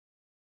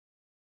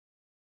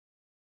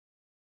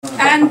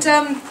And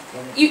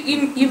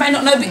you may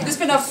not know, but there's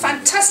been a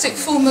fantastic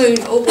full moon.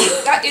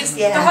 That is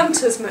the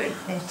Hunter's moon,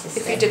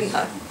 if you didn't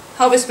know.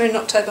 Harvest moon in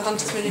October,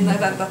 Hunter's moon in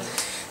November.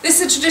 This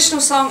is a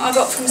traditional song I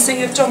got from a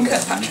singer of John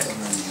Kirkpatrick.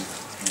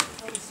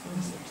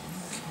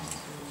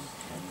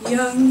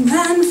 Young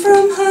man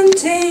from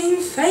hunting,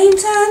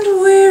 faint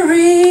and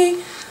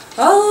weary,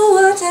 oh,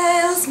 what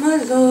ails my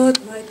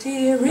lord, my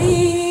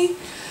dearie?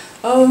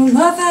 Oh,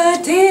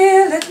 mother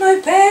dear, let my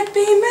bed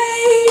be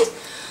made,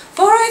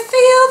 for I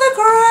feel the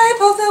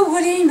gripe of the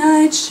woody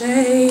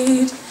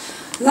nightshade.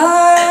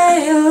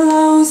 Lie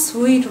low,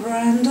 sweet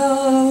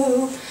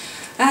Randall,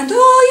 and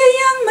all you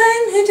young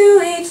men who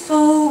do eat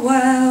full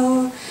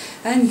well,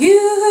 and you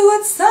who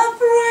would sup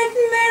right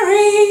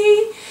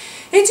merry,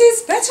 it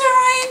is better,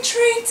 I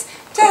entreat,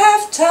 to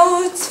have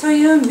toads for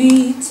your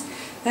meat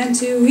than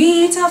to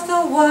eat of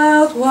the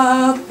wild,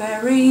 wild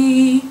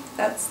berry.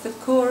 That's the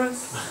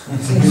chorus.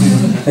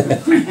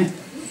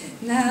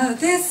 Now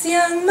this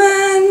young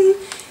man,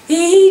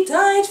 he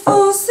died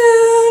full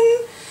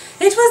soon.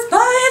 It was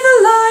by the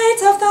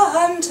light of the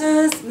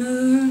hunter's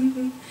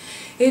moon.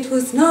 It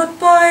was not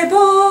by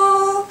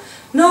ball,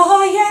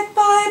 nor yet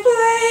by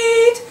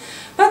blade,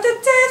 but the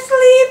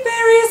deathly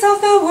berries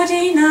of the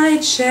woody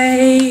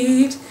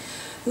nightshade.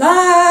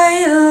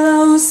 Lie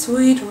low,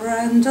 sweet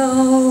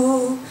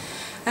Randall,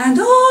 and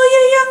all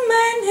you young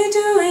men who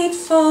do eat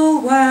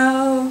full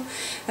well,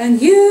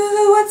 and you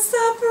who would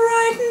sup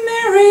right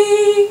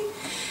merry,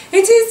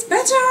 it is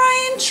better,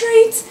 I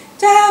entreat,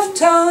 to have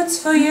toads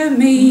for your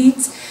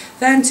meat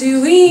than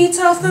to eat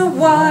of the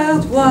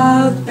wild,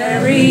 wild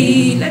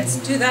berry. Let's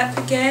do that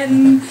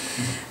again.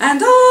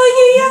 And all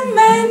you young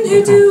men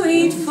who do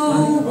eat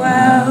full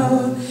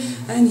well,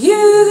 and you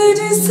who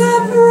do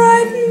sup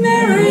right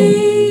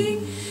merry,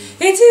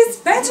 it is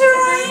better,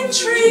 I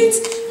entreat,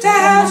 to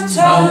have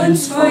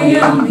toads for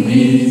your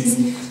meat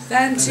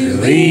than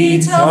to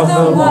eat of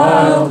the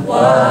wild,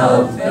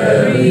 wild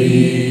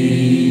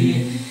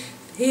berry.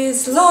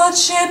 His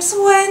lordship's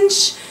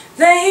wench,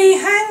 they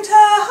hanged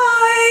her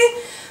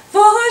high,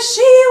 for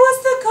she was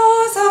the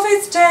cause of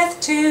its death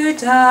to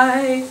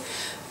die.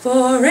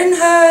 For in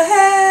her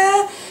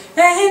hair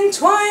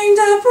entwined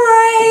a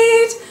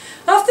braid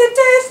of the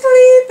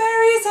deathly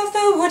berries of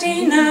the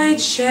woody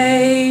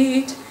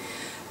nightshade.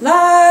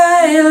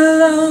 Lie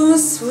low,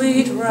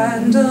 sweet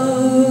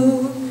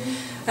Randall,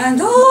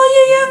 and all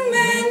you young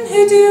men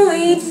who do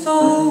eat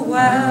full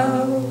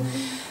well,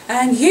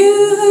 and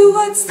you who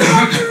would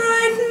stop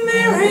right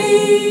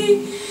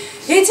merry,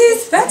 it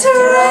is better,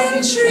 I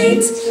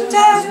entreat, to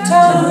have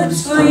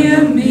toads for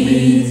your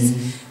meat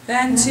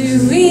than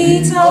to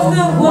eat of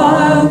the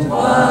wild,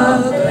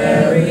 wild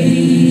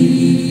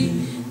berry.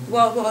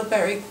 Wild, wild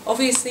berry,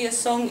 obviously a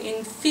song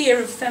in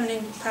fear of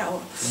feminine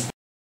power.